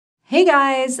Hey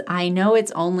guys, I know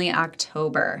it's only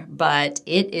October, but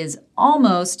it is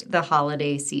almost the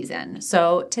holiday season.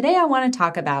 So today I want to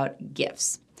talk about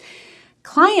gifts.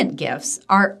 Client gifts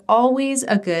are always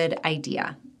a good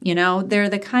idea. You know, they're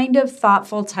the kind of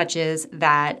thoughtful touches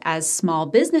that as small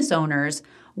business owners,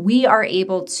 we are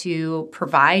able to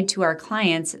provide to our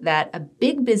clients that a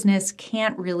big business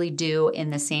can't really do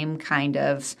in the same kind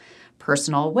of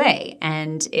personal way.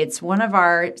 And it's one of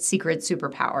our secret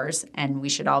superpowers, and we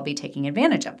should all be taking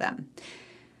advantage of them.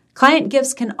 Client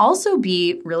gifts can also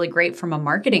be really great from a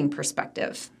marketing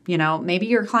perspective. You know, maybe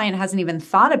your client hasn't even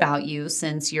thought about you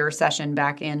since your session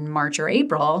back in March or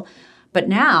April, but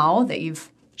now that you've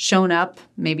shown up,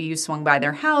 maybe you swung by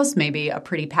their house, maybe a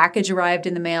pretty package arrived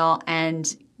in the mail,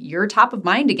 and you're top of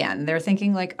mind again. They're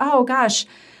thinking like, oh gosh,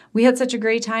 we had such a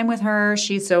great time with her.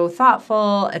 She's so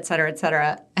thoughtful, et cetera, et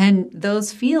cetera. And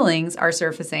those feelings are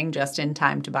surfacing just in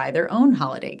time to buy their own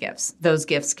holiday gifts. Those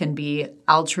gifts can be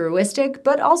altruistic,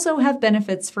 but also have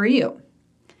benefits for you.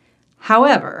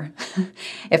 However,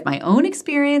 if my own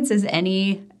experience is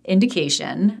any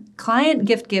indication, client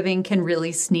gift giving can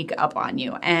really sneak up on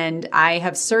you. And I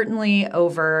have certainly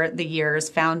over the years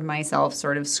found myself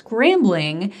sort of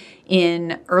scrambling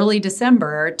in early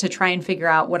December to try and figure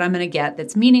out what I'm going to get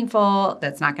that's meaningful,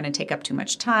 that's not going to take up too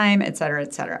much time, et cetera,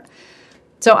 et cetera.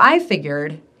 So I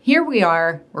figured, here we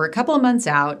are, we're a couple of months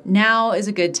out. Now is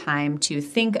a good time to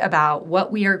think about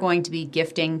what we are going to be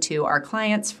gifting to our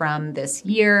clients from this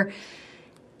year,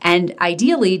 and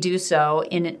ideally do so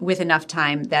with enough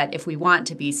time that if we want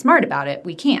to be smart about it,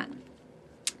 we can.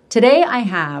 Today, I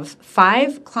have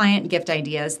 5 client gift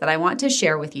ideas that I want to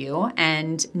share with you,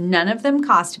 and none of them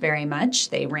cost very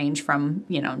much. They range from,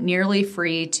 nearly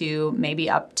free to maybe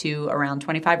up to around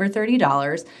 $25 or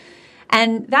 $30.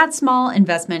 And that small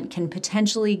investment can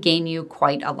potentially gain you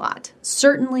quite a lot.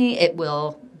 Certainly, it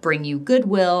will bring you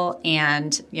goodwill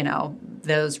and,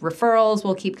 those referrals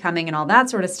will keep coming and all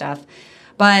that sort of stuff.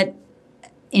 But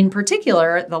in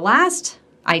particular, the last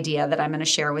idea that I'm going to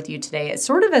share with you today is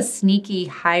sort of a sneaky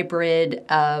hybrid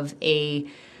of a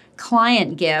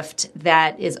client gift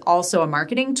that is also a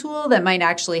marketing tool that might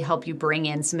actually help you bring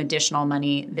in some additional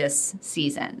money this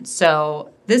season.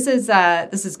 So this is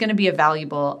going to be a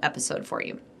valuable episode for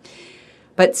you.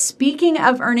 But speaking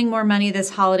of earning more money this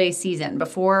holiday season,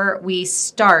 before we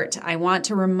start, I want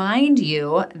to remind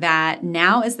you that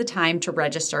now is the time to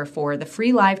register for the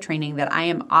free live training that I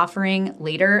am offering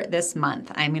later this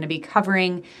month. I'm going to be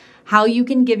covering how you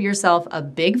can give yourself a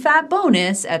big fat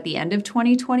bonus at the end of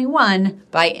 2021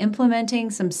 by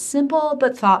implementing some simple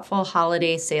but thoughtful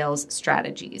holiday sales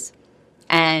strategies.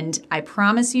 And I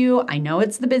promise you, I know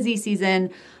it's the busy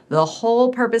season. The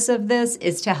whole purpose of this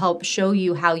is to help show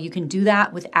you how you can do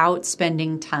that without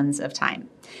spending tons of time.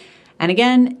 And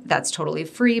again, that's totally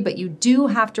free, but you do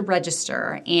have to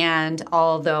register. And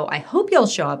although I hope you'll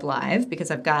show up live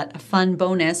because I've got a fun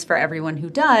bonus for everyone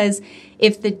who does,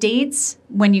 if the dates,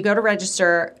 when you go to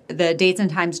register, the dates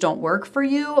and times don't work for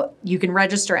you, you can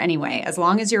register anyway. As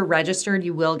long as you're registered,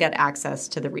 you will get access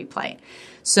to the replay.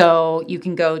 So you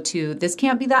can go to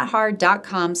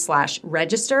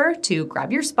thiscan'tbethathard.com/register to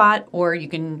grab your spot, or you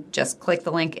can just click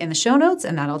the link in the show notes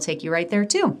and that'll take you right there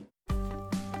too.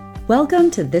 Welcome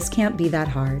to This Can't Be That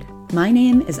Hard. My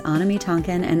name is Anami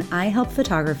Tonkin, and I help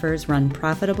photographers run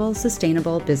profitable,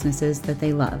 sustainable businesses that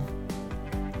they love.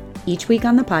 Each week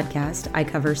on the podcast, I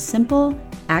cover simple,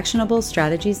 actionable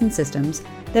strategies and systems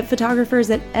that photographers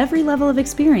at every level of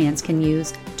experience can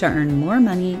use to earn more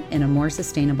money in a more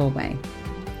sustainable way.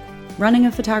 Running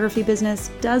a photography business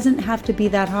doesn't have to be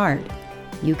that hard.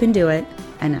 You can do it,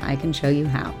 and I can show you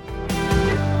how.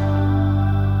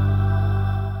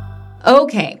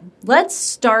 Okay, let's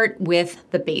start with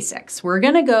the basics. We're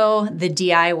going to go the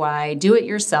DIY,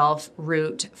 do-it-yourself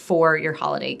route for your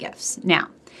holiday gifts. Now,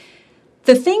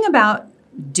 the thing about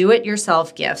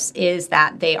do-it-yourself gifts is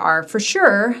that they are for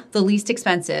sure the least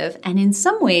expensive, and in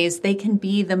some ways they can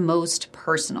be the most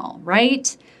personal,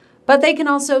 right? But they can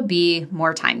also be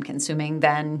more time-consuming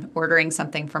than ordering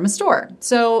something from a store.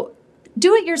 So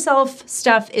do-it-yourself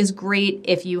stuff is great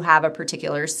if you have a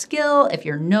particular skill, if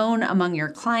you're known among your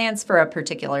clients for a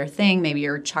particular thing. Maybe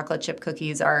your chocolate chip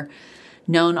cookies are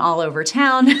known all over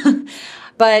town.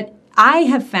 But I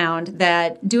have found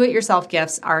that do-it-yourself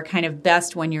gifts are kind of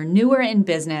best when you're newer in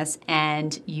business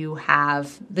and you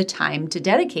have the time to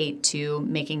dedicate to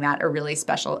making that a really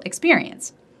special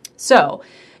experience. So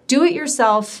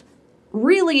do-it-yourself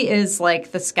really is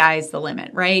like the sky's the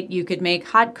limit, right? You could make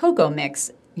hot cocoa mix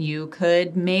You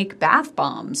could make bath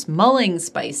bombs, mulling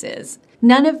spices.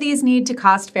 None of these need to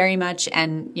cost very much,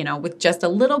 and with just a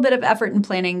little bit of effort and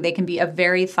planning, they can be a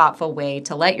very thoughtful way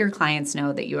to let your clients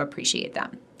know that you appreciate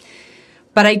them.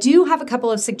 But I do have a couple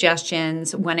of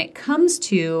suggestions when it comes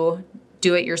to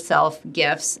do-it-yourself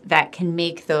gifts that can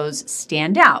make those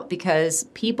stand out, because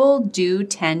people do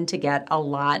tend to get a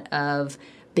lot of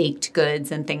baked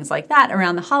goods and things like that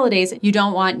around the holidays. You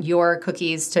don't want your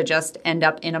cookies to just end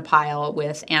up in a pile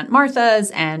with Aunt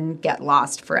Martha's and get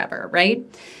lost forever, right?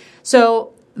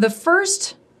 So the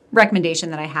first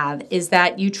recommendation that I have is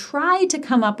that you try to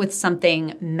come up with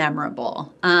something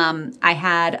memorable. I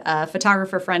had a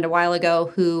photographer friend a while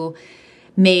ago who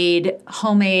made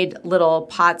homemade little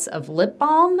pots of lip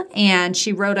balm, and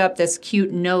she wrote up this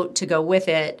cute note to go with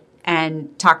it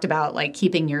and talked about like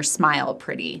keeping your smile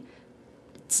pretty.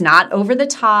 It's not over the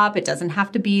top. It doesn't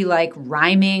have to be like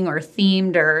rhyming or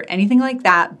themed or anything like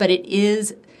that, but it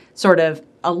is sort of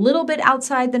a little bit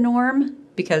outside the norm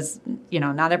because,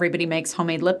 not everybody makes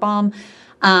homemade lip balm.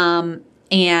 And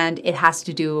it has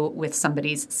to do with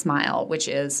somebody's smile, which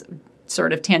is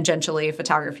sort of tangentially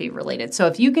photography related. So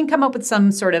if you can come up with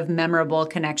some sort of memorable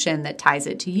connection that ties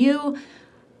it to you,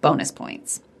 bonus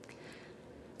points.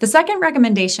 The second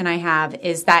recommendation I have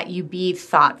is that you be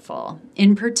thoughtful,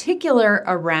 in particular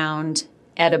around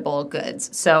edible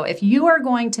goods. So if you are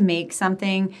going to make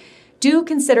something, do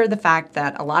consider the fact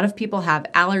that a lot of people have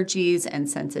allergies and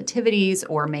sensitivities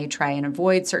or may try and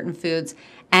avoid certain foods,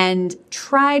 and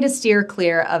try to steer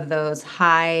clear of those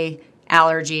high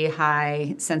allergy,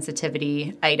 high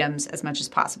sensitivity items as much as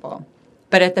possible.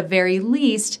 But at the very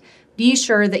least, be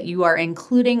sure that you are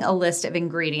including a list of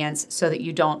ingredients so that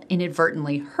you don't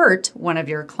inadvertently hurt one of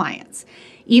your clients.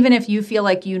 Even if you feel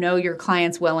like you know your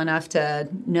clients well enough to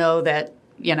know that,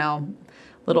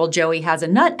 little Joey has a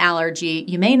nut allergy,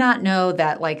 you may not know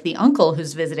that like the uncle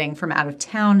who's visiting from out of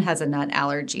town has a nut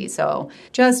allergy. So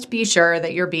just be sure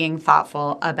that you're being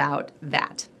thoughtful about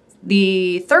that.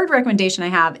 The third recommendation I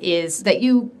have is that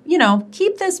you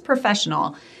keep this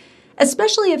professional,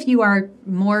 especially if you are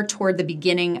more toward the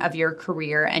beginning of your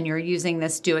career and you're using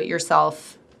this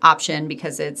do-it-yourself option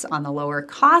because it's on the lower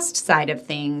cost side of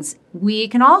things. We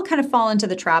can all kind of fall into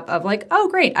the trap of like, oh,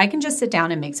 great, I can just sit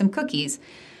down and make some cookies.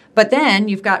 But then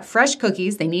you've got fresh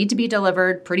cookies. They need to be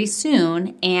delivered pretty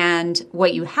soon. And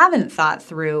what you haven't thought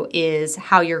through is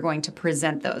how you're going to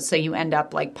present those. So you end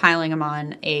up like piling them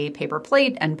on a paper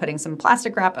plate and putting some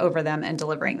plastic wrap over them and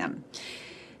delivering them.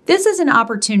 This is an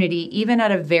opportunity, even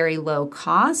at a very low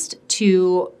cost,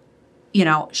 to,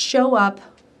 show up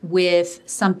with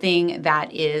something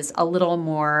that is a little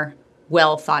more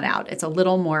well thought out. It's a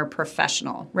little more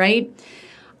professional, right?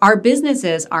 Our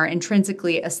businesses are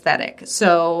intrinsically aesthetic,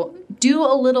 so do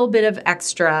a little bit of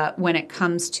extra when it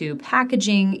comes to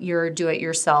packaging your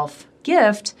do-it-yourself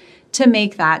gift to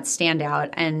make that stand out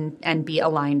and be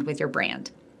aligned with your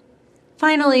brand.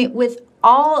 Finally, with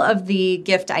all of the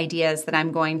gift ideas that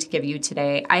I'm going to give you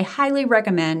today, I highly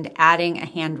recommend adding a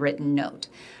handwritten note.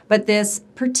 But this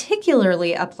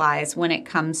particularly applies when it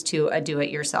comes to a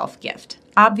do-it-yourself gift.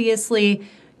 Obviously,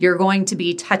 you're going to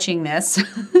be touching this.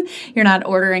 You're not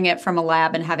ordering it from a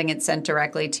lab and having it sent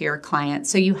directly to your client.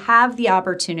 So you have the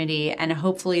opportunity and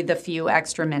hopefully the few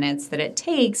extra minutes that it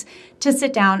takes to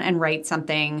sit down and write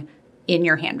something in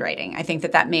your handwriting. I think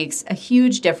that makes a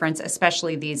huge difference,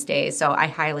 especially these days. So I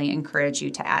highly encourage you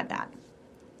to add that.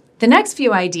 The next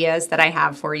few ideas that I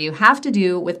have for you have to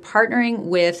do with partnering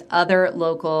with other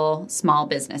local small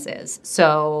businesses.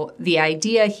 So the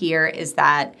idea here is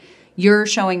that you're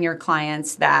showing your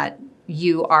clients that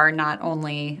you are not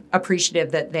only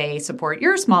appreciative that they support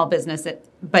your small business,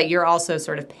 but you're also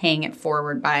sort of paying it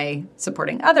forward by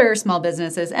supporting other small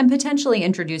businesses and potentially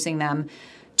introducing them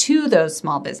to those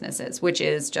small businesses, which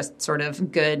is just sort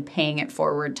of good paying it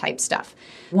forward type stuff.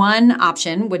 One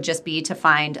option would just be to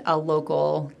find a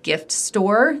local gift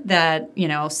store that,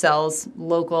 sells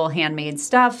local handmade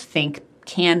stuff. Think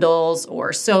candles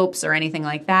or soaps or anything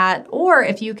like that. Or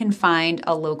if you can find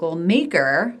a local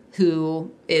maker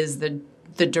who is the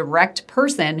direct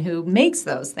person who makes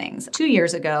those things. 2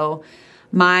 years ago,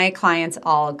 my clients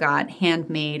all got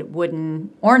handmade wooden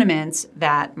ornaments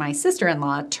that my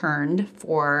sister-in-law turned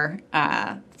for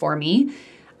me.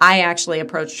 I actually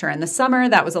approached her in the summer.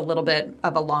 That was a little bit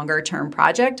of a longer term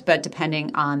project, but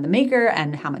depending on the maker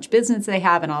and how much business they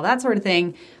have and all that sort of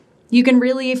thing, you can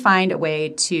really find a way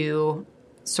to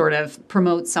sort of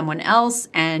promote someone else.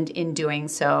 And in doing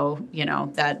so,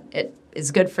 that it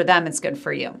is good for them, it's good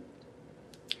for you.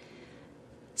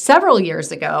 Several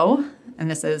years ago, and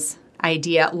this is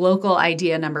local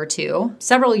idea number 2.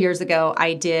 Several years ago,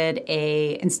 I did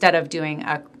instead of doing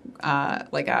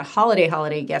like a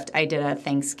holiday gift, I did a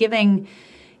Thanksgiving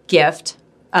gift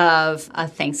of a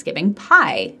Thanksgiving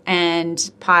pie.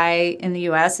 And pie in the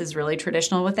US is really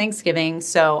traditional with Thanksgiving.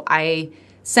 So I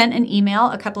sent an email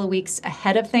a couple of weeks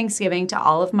ahead of Thanksgiving to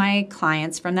all of my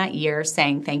clients from that year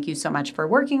saying, thank you so much for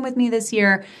working with me this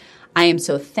year. I am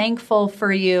so thankful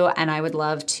for you, and I would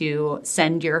love to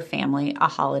send your family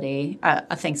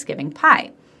a Thanksgiving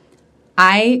pie.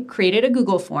 I created a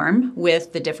Google form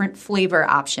with the different flavor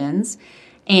options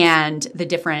and the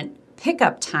different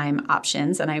pickup time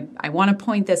options. And I want to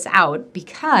point this out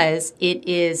because it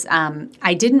is,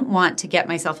 I didn't want to get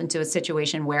myself into a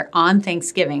situation where on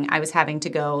Thanksgiving I was having to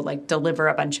go like deliver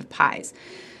a bunch of pies.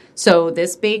 So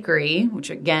this bakery, which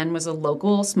again was a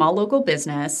small local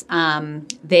business,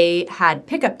 they had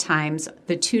pickup times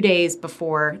the 2 days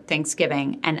before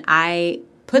Thanksgiving. And I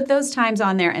put those times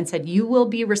on there and said, you will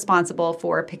be responsible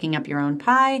for picking up your own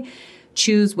pie,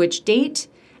 choose which date.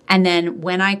 And then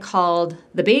when I called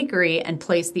the bakery and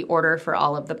placed the order for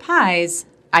all of the pies,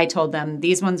 I told them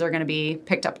these ones are going to be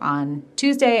picked up on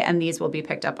Tuesday and these will be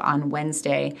picked up on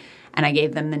Wednesday. And I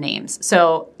gave them the names.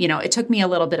 So, it took me a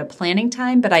little bit of planning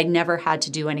time, but I never had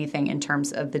to do anything in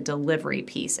terms of the delivery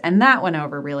piece. And that went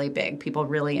over really big. People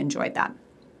really enjoyed that.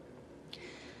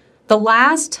 The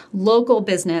last local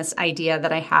business idea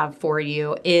that I have for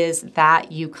you is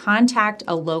that you contact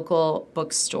a local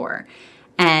bookstore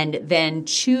and then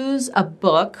choose a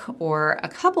book or a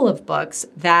couple of books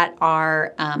that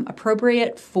are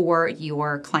appropriate for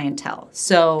your clientele.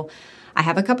 So I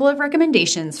have a couple of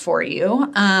recommendations for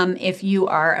you. If you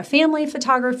are a family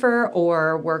photographer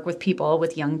or work with people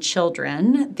with young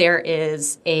children, there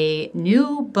is a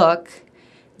new book,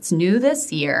 it's new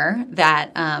this year,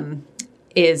 that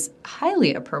is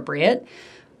highly appropriate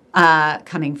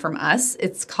coming from us.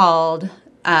 It's called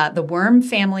The Worm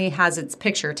Family Has Its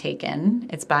Picture Taken.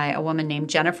 It's by a woman named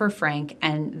Jennifer Frank,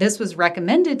 and this was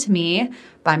recommended to me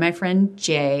by my friend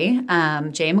Jay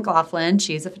McLaughlin.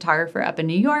 She's a photographer up in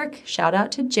New York. Shout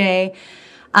out to Jay.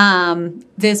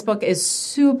 This book is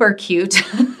super cute,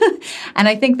 and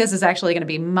I think this is actually going to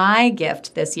be my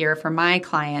gift this year for my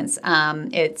clients.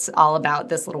 It's all about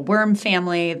this little worm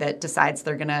family that decides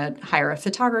they're going to hire a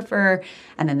photographer,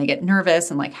 and then they get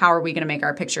nervous and like, how are we going to make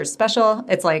our pictures special?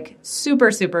 It's like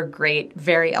super, super great,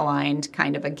 very aligned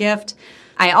kind of a gift.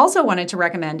 I also wanted to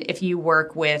recommend if you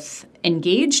work with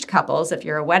engaged couples, if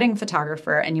you're a wedding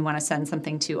photographer and you want to send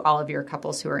something to all of your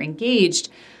couples who are engaged,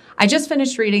 I just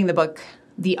finished reading the book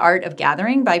The Art of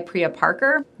Gathering by Priya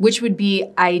Parker, which would be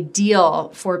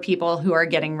ideal for people who are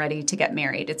getting ready to get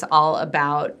married. It's all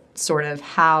about sort of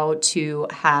how to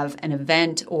have an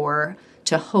event or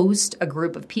to host a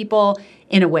group of people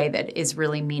in a way that is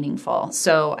really meaningful.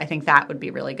 So I think that would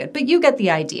be really good. But you get the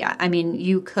idea. I mean,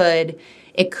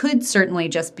 it could certainly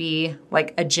just be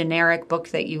like a generic book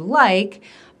that you like,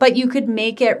 but you could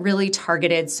make it really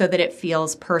targeted so that it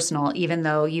feels personal, even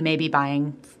though you may be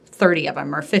buying 30 of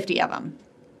them or 50 of them.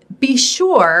 Be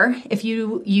sure if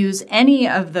you use any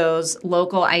of those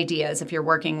local ideas, if you're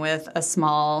working with a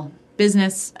small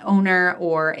business owner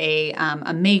or a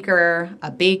maker, a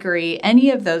bakery,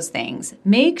 any of those things,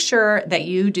 make sure that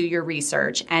you do your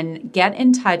research and get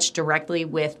in touch directly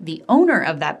with the owner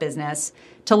of that business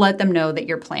to let them know that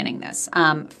you're planning this.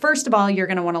 First of all, you're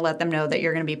going to want to let them know that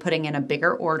you're going to be putting in a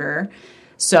bigger order.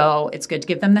 So it's good to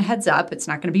give them the heads up. It's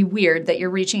not going to be weird that you're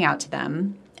reaching out to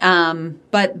them.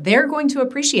 But they're going to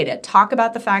appreciate it. Talk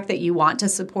about the fact that you want to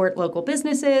support local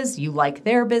businesses, you like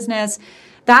their business.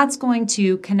 That's going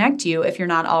to connect you, if you're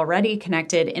not already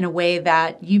connected, in a way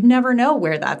that you never know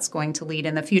where that's going to lead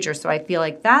in the future. So I feel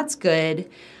like that's good,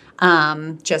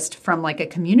 just from like a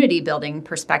community building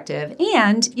perspective.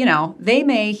 And, they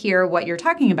may hear what you're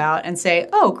talking about and say,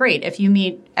 oh, great, if you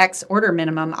meet X order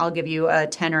minimum, I'll give you a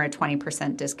 10 or a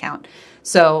 20% discount.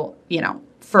 So,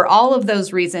 for all of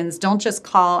those reasons, don't just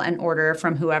call and order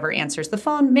from whoever answers the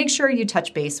phone. Make sure you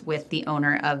touch base with the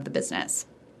owner of the business.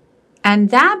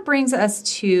 And that brings us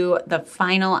to the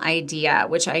final idea,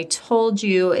 which I told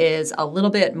you is a little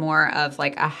bit more of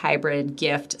like a hybrid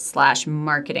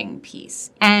gift/marketing piece.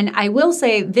 And I will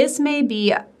say this may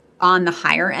be on the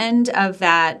higher end of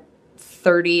that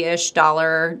 $30-ish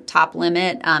top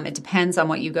limit. It depends on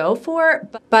what you go for,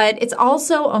 but it's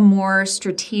also a more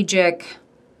strategic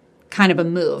kind of a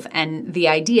move. And the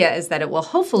idea is that it will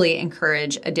hopefully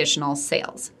encourage additional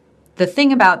sales. The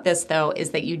thing about this, though, is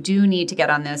that you do need to get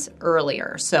on this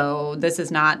earlier. So this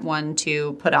is not one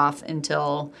to put off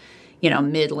until,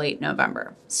 mid-late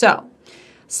November. So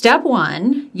Step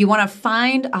 1, you want to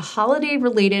find a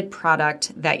holiday-related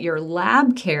product that your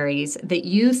lab carries that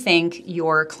you think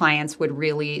your clients would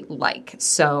really like.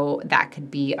 So that could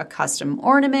be a custom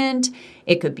ornament,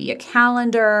 it could be a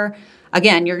calendar.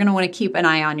 Again, you're going to want to keep an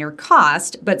eye on your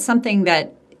cost, but something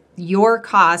that your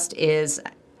cost is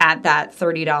at that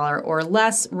 $30 or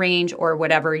less range or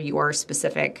whatever your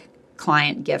specific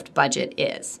client gift budget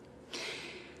is.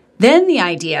 Then the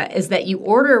idea is that you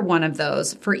order one of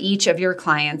those for each of your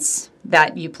clients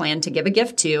that you plan to give a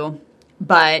gift to,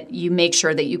 but you make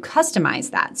sure that you customize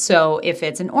that. So if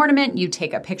it's an ornament, you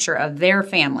take a picture of their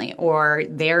family or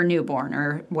their newborn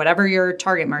or whatever your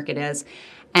target market is,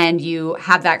 and you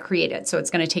have that created. So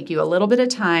it's going to take you a little bit of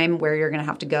time where you're going to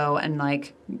have to go and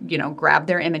grab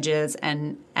their images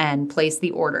and place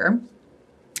the order.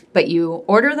 But you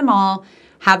order them all,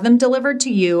 have them delivered to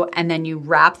you, and then you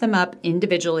wrap them up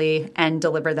individually and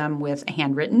deliver them with a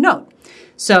handwritten note.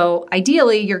 So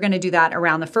ideally, you're going to do that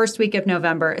around the first week of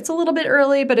November. It's a little bit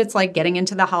early, but it's like getting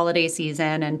into the holiday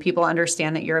season and people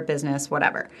understand that you're a business,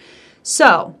 whatever.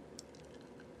 So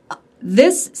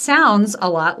this sounds a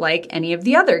lot like any of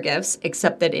the other gifts,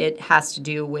 except that it has to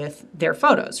do with their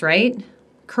photos, right?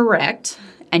 Correct.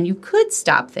 And you could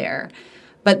stop there.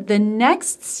 But the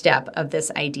next step of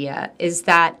this idea is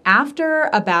that after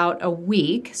about a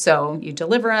week, so you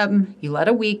deliver them, you let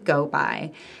a week go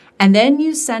by, and then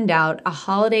you send out a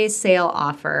holiday sale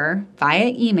offer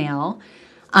via email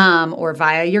or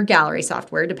via your gallery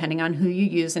software, depending on who you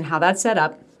use and how that's set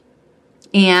up.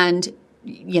 And,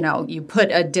 you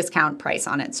put a discount price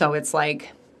on it. So it's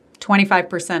like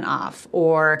 25% off,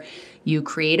 or you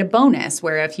create a bonus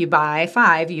where if you buy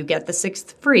 5, you get the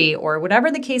 6th free, or whatever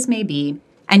the case may be.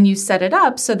 And you set it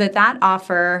up so that that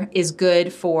offer is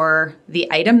good for the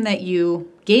item that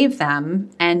you gave them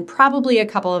and probably a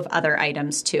couple of other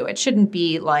items too. It shouldn't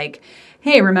be like,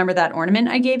 hey, remember that ornament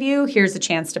I gave you? Here's a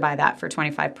chance to buy that for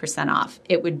 25% off.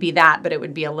 It would be that, but it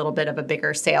would be a little bit of a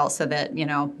bigger sale so that,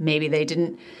 maybe they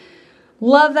didn't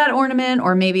love that ornament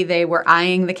or maybe they were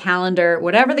eyeing the calendar,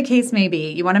 whatever the case may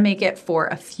be. You want to make it for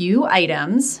a few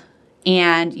items.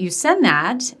 And you send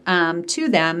that to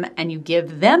them and you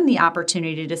give them the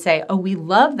opportunity to say, oh, we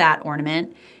love that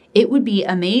ornament. It would be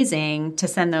amazing to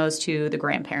send those to the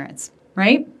grandparents,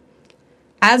 right?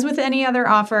 As with any other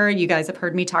offer, you guys have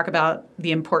heard me talk about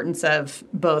the importance of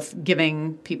both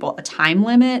giving people a time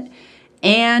limit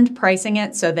and pricing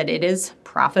it so that it is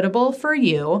profitable for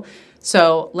you.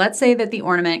 So let's say that the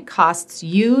ornament costs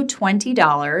you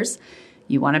 $20.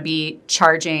 You want to be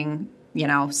charging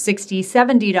 $60,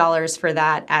 $70 for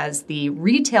that as the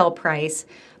retail price.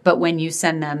 But when you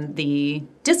send them the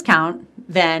discount,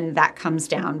 then that comes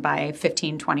down by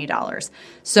 $15, $20.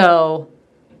 So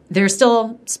they're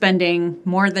still spending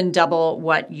more than double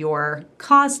what your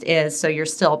cost is, so you're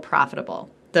still profitable.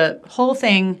 The whole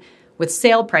thing with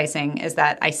sale pricing is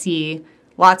that I see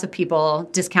lots of people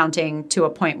discounting to a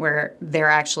point where they're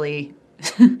actually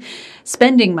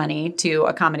spending money to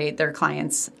accommodate their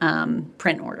clients'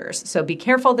 print orders. So be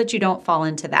careful that you don't fall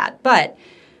into that. But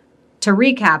to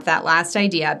recap that last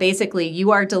idea, basically you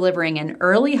are delivering an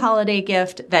early holiday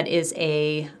gift that is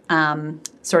a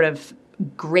sort of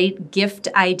great gift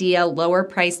idea, lower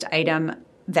priced item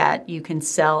that you can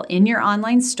sell in your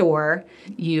online store.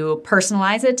 You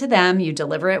personalize it to them, you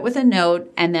deliver it with a note,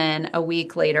 and then a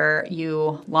week later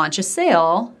you launch a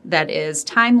sale that is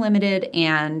time limited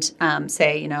and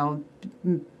say,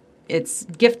 it's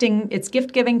gift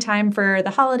giving time for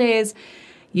the holidays.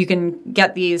 You can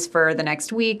get these for the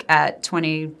next week at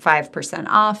 25%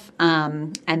 off,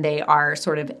 and they are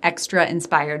sort of extra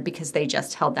inspired because they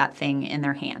just held that thing in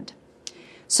their hand.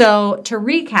 So to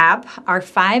recap, our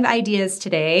 5 ideas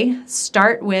today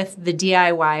start with the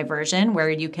DIY version where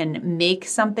you can make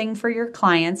something for your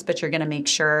clients, but you're going to make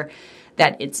sure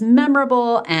that it's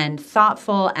memorable and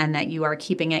thoughtful and that you are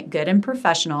keeping it good and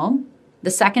professional.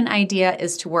 The second idea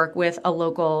is to work with a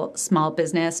local small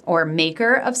business or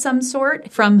maker of some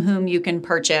sort from whom you can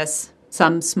purchase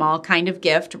some small kind of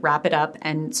gift, wrap it up,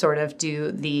 and sort of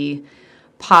do the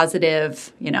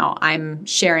positive, I'm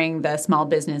sharing the small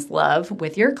business love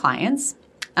with your clients.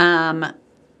 Partnering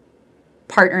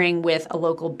with a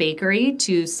local bakery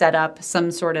to set up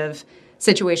some sort of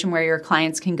situation where your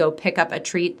clients can go pick up a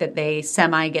treat that they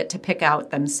get to pick out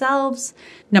themselves.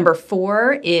 Number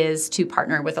 4 is to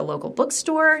partner with a local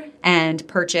bookstore and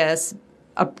purchase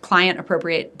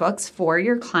client-appropriate books for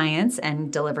your clients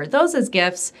and deliver those as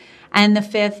gifts. And the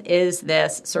 5th is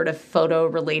this sort of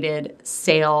photo-related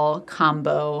sale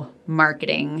combo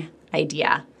marketing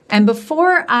idea And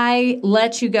before I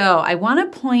let you go, I want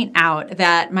to point out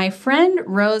that my friend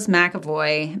Rose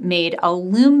McAvoy made a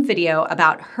Loom video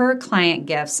about her client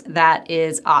gifts that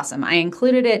is awesome. I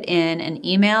included it in an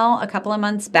email a couple of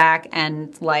months back,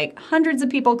 and like hundreds of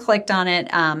people clicked on it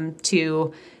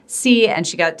to see, and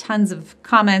she got tons of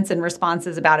comments and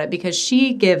responses about it because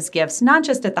she gives gifts not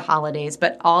just at the holidays,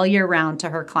 but all year round to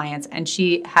her clients, and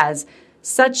she has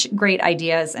such great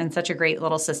ideas and such a great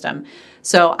little system.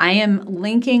 So I am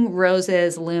linking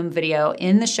Rose's Loom video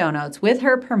in the show notes with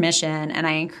her permission, and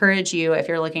I encourage you, if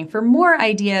you're looking for more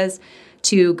ideas,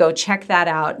 to go check that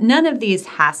out. None of these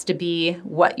has to be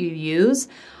what you use.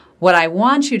 What I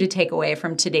want you to take away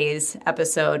from today's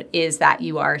episode is that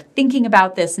you are thinking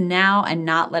about this now and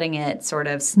not letting it sort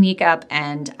of sneak up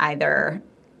and either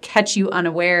catch you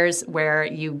unawares where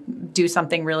you do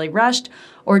something really rushed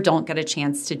or don't get a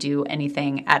chance to do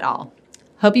anything at all.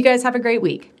 Hope you guys have a great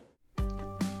week.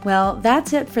 Well,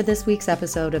 that's it for this week's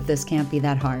episode of This Can't Be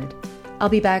That Hard. I'll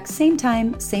be back same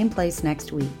time, same place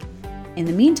next week. In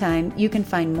the meantime, you can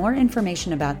find more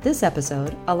information about this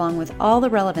episode, along with all the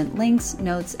relevant links,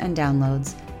 notes, and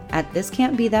downloads at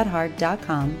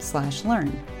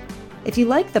thiscan'tbethathard.com/learn. If you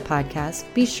like the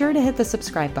podcast, be sure to hit the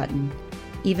subscribe button.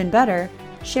 Even better,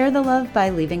 share the love by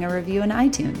leaving a review in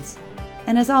iTunes.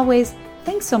 And as always,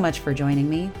 thanks so much for joining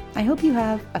me. I hope you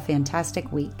have a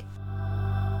fantastic week.